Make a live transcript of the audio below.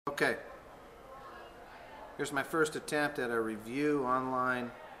Okay, here's my first attempt at a review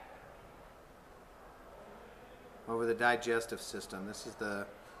online over the digestive system. This is the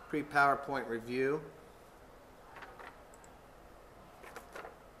pre-PowerPoint review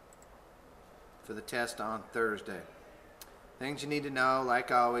for the test on Thursday. Things you need to know, like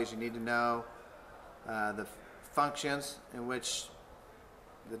always, you need to know the functions in which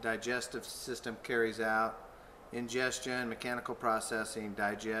the digestive system carries out: ingestion, mechanical processing,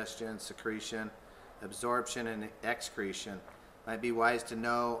 digestion, secretion, absorption, and excretion. Might be wise to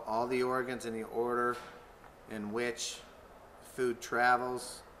know all the organs in the order in which food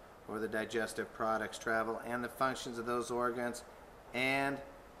travels or the digestive products travel, and the functions of those organs and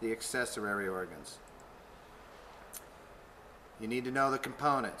the accessory organs. You need to know the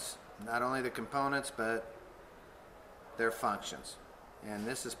components, not only the components but their functions. And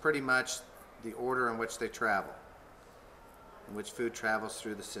this is pretty much the order in which they travel, in which food travels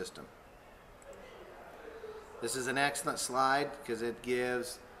through the system. This is an excellent slide because it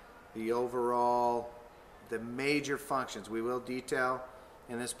gives the major functions. We will detail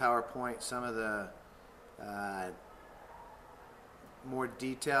in this PowerPoint some of the more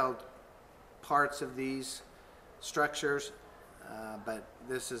detailed parts of these structures, but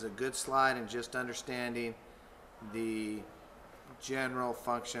this is a good slide in just understanding the general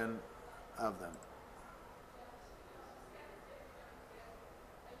function of them.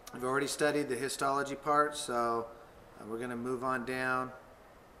 We've already studied the histology part, so we're going to move on down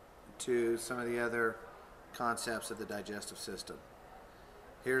to some of the other concepts of the digestive system.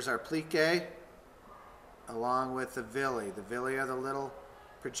 Here's our plicae along with the villi. The villi are the little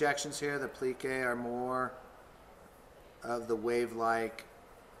projections here. The plicae are more of the wave-like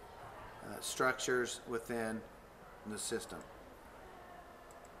structures within the system.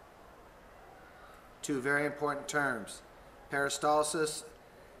 Two very important terms. Peristalsis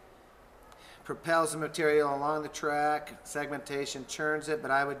propels the material along the track. Segmentation churns it, but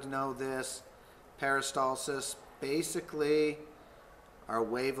I would know this. Peristalsis basically are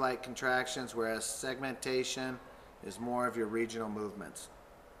wave-like contractions, whereas segmentation is more of your regional movements.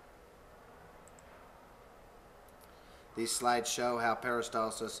 These slides show how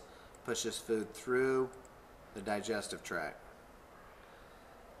peristalsis pushes food through the digestive tract.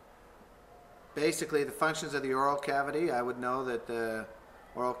 Basically, the functions of the oral cavity, I would know that the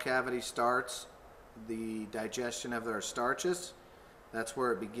oral cavity starts the digestion of their starches. That's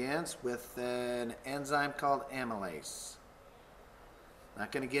where it begins with an enzyme called amylase.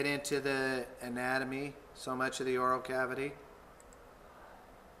 Not going to get into the anatomy so much of the oral cavity.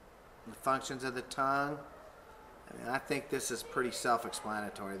 The functions of the tongue, I think this is pretty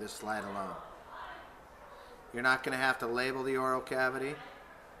self-explanatory, this slide alone. You're not going to have to label the oral cavity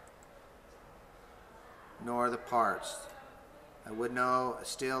nor the parts. I would know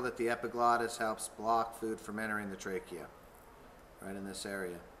still that the epiglottis helps block food from entering the trachea, right in this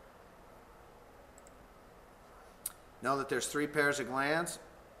area. Know that there's three pairs of glands: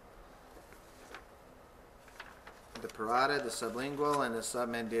 the parotid, the sublingual, and the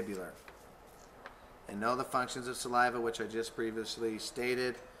submandibular. And know the functions of saliva, which I just previously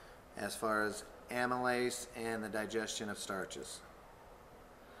stated, as far as amylase and the digestion of starches.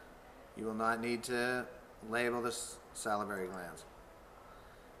 You will not need to label the salivary glands.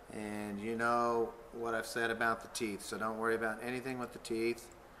 And you know what I've said about the teeth, so don't worry about anything with the teeth.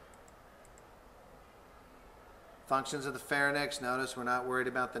 Functions of the pharynx. Notice we're not worried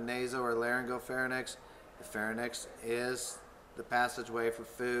about the naso or laryngopharynx. The pharynx is the passageway for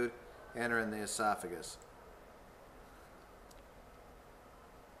food entering the esophagus.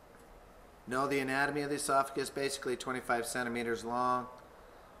 Know the anatomy of the esophagus, basically 25 centimeters long,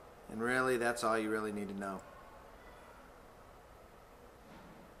 and really that's all you really need to know.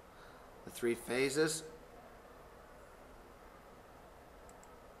 The three phases.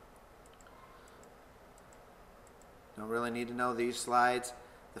 Don't really need to know these slides.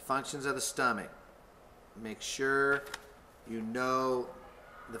 The functions of the stomach. Make sure you know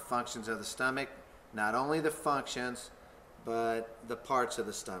the functions of the stomach, not only the functions, but the parts of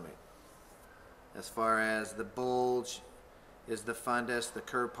the stomach. As far as the bulge is the fundus, the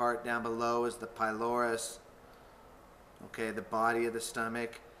curved part down below is the pylorus, okay, the body of the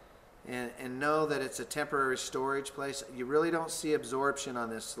stomach. And know that it's a temporary storage place. You really don't see absorption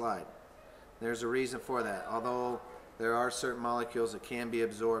on this slide. There's a reason for that, although there are certain molecules that can be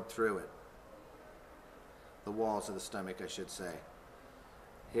absorbed through it. The walls of the stomach, I should say.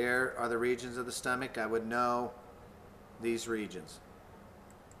 Here are the regions of the stomach. I would know these regions.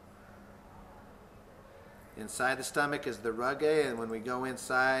 Inside the stomach is the rugae, and when we go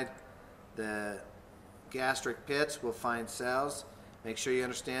inside the gastric pits, we'll find cells. Make sure you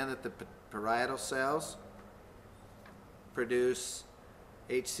understand that the parietal cells produce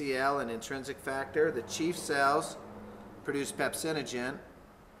HCl, an intrinsic factor. The chief cells produce pepsinogen,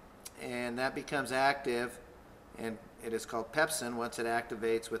 and that becomes active, and it is called pepsin once it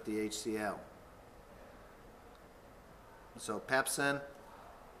activates with the HCl. So pepsin,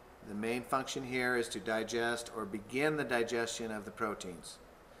 the main function here is to digest or begin the digestion of the proteins.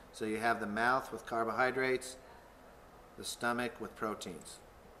 So you have the mouth with carbohydrates, the stomach with proteins.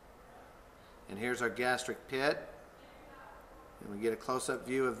 And here's our gastric pit. And we get a close-up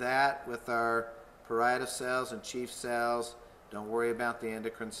view of that with our parietal cells and chief cells. Don't worry about the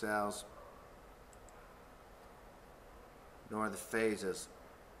endocrine cells, nor the phases.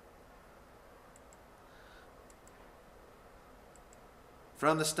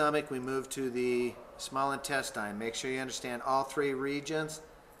 From the stomach, we move to the small intestine. Make sure you understand all three regions.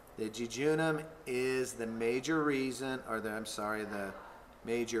 The jejunum is the major reason, or the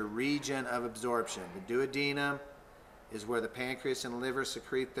major region of absorption. The duodenum is where the pancreas and liver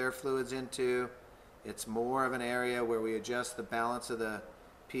secrete their fluids into. It's more of an area where we adjust the balance of the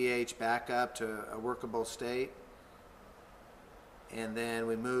pH back up to a workable state. And then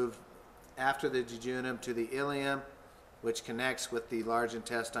we move after the jejunum to the ileum, which connects with the large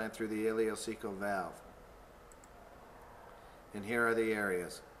intestine through the ileocecal valve. And here are the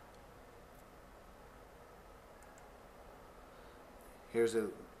areas. Here's a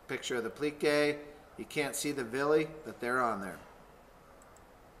picture of the plicae. You can't see the villi, but they're on there.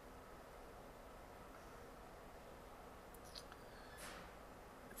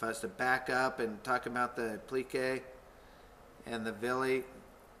 If I was to back up and talk about the plicae and the villi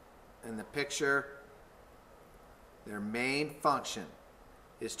in the picture, their main function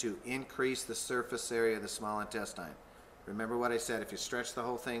is to increase the surface area of the small intestine. Remember what I said, if you stretch the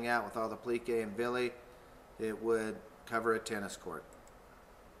whole thing out with all the plicae and villi, it would cover a tennis court.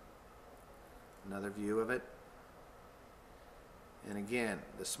 Another view of it. And again,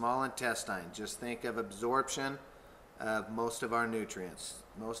 the small intestine, just think of absorption of most of our nutrients.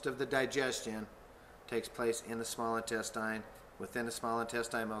 Most of the digestion takes place in the small intestine. Within the small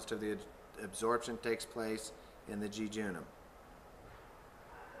intestine, most of the absorption takes place in the jejunum.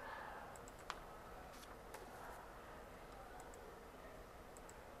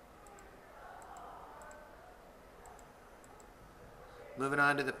 Moving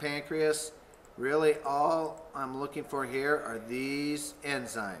on to the pancreas, really all I'm looking for here are these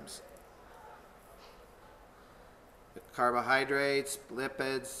enzymes. The carbohydrates,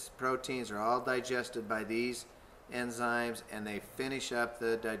 lipids, proteins are all digested by these enzymes, and they finish up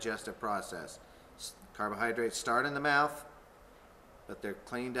the digestive process. Carbohydrates start in the mouth, but they're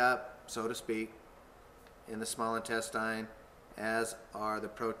cleaned up, so to speak, in the small intestine, as are the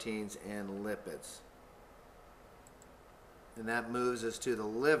proteins and lipids. And that moves us to the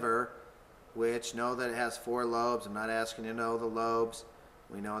liver, which know that it has 4 lobes. I'm not asking you to know the lobes.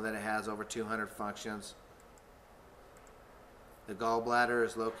 We know that it has over 200 functions. The gallbladder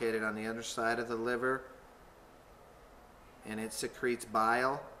is located on the underside of the liver, and it secretes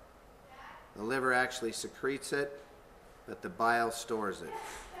bile. The liver actually secretes it, but the bile stores it.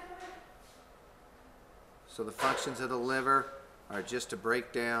 So the functions of the liver are just to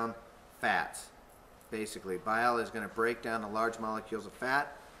break down fats. Basically, bile is going to break down the large molecules of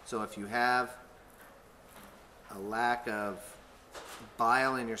fat. So if you have a lack of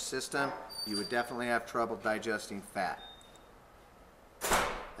bile in your system, you would definitely have trouble digesting fat.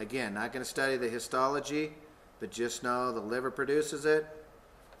 Again, not going to study the histology, but just know the liver produces it,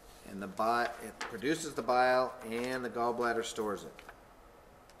 and it produces the bile, and the gallbladder stores it.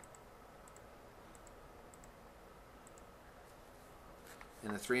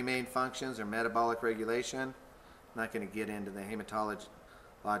 And the 3 main functions are metabolic regulation. I'm not going to get into the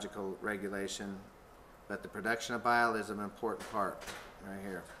hematological regulation, but the production of bile is an important part right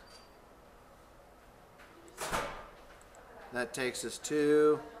here. That takes us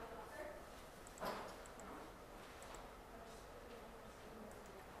to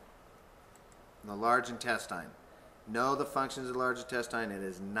the large intestine. Know the functions of the large intestine. It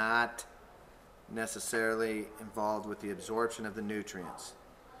is not necessarily involved with the absorption of the nutrients.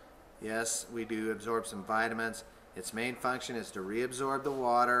 Yes, we do absorb some vitamins. Its main function is to reabsorb the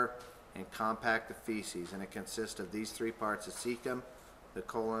water and compact the feces, and it consists of these 3 parts: the cecum, the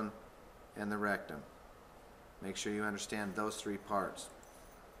colon, and the rectum. Make sure you understand those 3 parts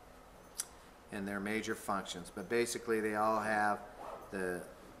and their major functions. But basically, they all have the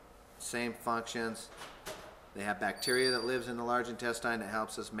same functions. They have bacteria that lives in the large intestine that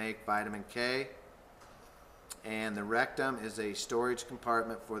helps us make vitamin K. And the rectum is a storage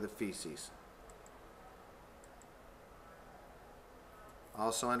compartment for the feces.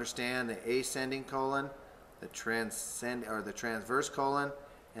 Also understand the ascending colon, the transverse colon,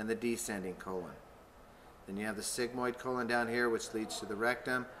 and the descending colon. Then you have the sigmoid colon down here, which leads to the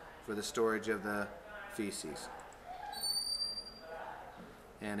rectum for the storage of the feces.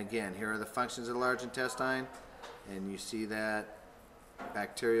 And again, here are the functions of the large intestine, and you see that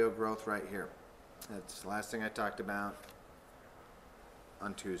bacterial growth right here. That's the last thing I talked about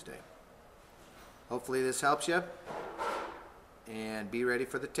on Tuesday. Hopefully this helps you, and be ready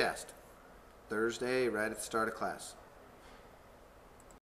for the test Thursday right at the start of class.